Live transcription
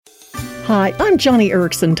Hi, I'm Joni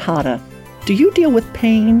Eareckson Tada. Do you deal with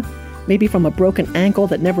pain? Maybe from a broken ankle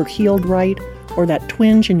that never healed right, or that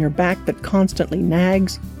twinge in your back that constantly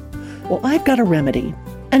nags? Well, I've got a remedy,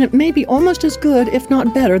 and it may be almost as good, if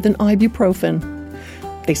not better, than ibuprofen.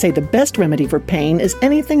 They say the best remedy for pain is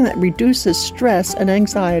anything that reduces stress and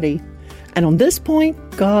anxiety. And on this point,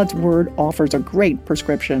 God's Word offers a great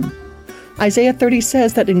prescription. Isaiah 30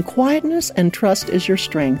 says that in quietness and trust is your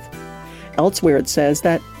strength. Elsewhere it says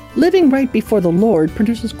that living right before the Lord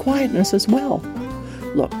produces quietness as well.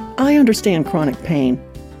 Look, I understand chronic pain.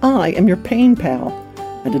 I am your pain pal.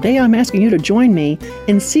 And today I'm asking you to join me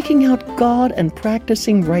in seeking out God and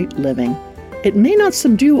practicing right living. It may not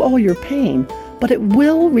subdue all your pain, but it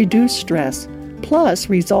will reduce stress, plus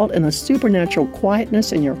result in a supernatural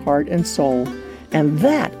quietness in your heart and soul. And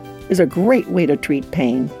that is a great way to treat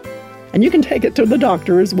pain. And you can take it to the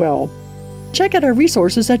doctor as well. Check out our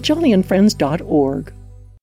resources at joniandfriends.org.